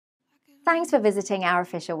Thanks for visiting our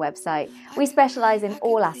official website. We specialise in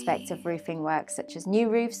all aspects of roofing work, such as new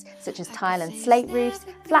roofs, such as tile and slate roofs,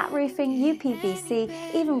 flat roofing, UPVC,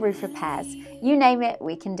 even roof repairs. You name it,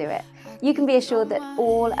 we can do it. You can be assured that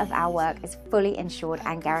all of our work is fully insured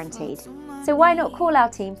and guaranteed. So why not call our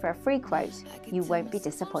team for a free quote? You won't be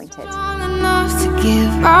disappointed. Enough to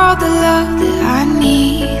give all the love that I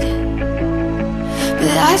need,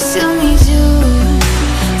 but I still need you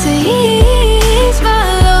to ease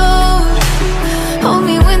my load. Hold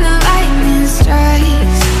me when the lightning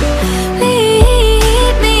strikes.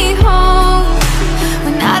 Lead me home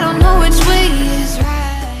when I don't know which way is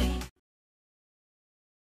right.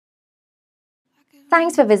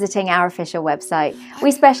 Thanks for visiting our official website.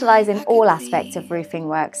 We specialise in all aspects of roofing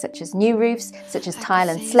work, such as new roofs, such as tile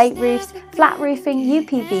and slate roofs, flat roofing,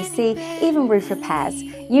 UPVC, even roof repairs.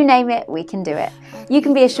 You name it, we can do it. You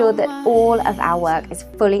can be assured that all of our work is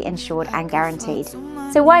fully insured and guaranteed.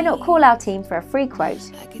 So why not call our team for a free quote?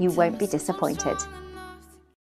 You won't be disappointed.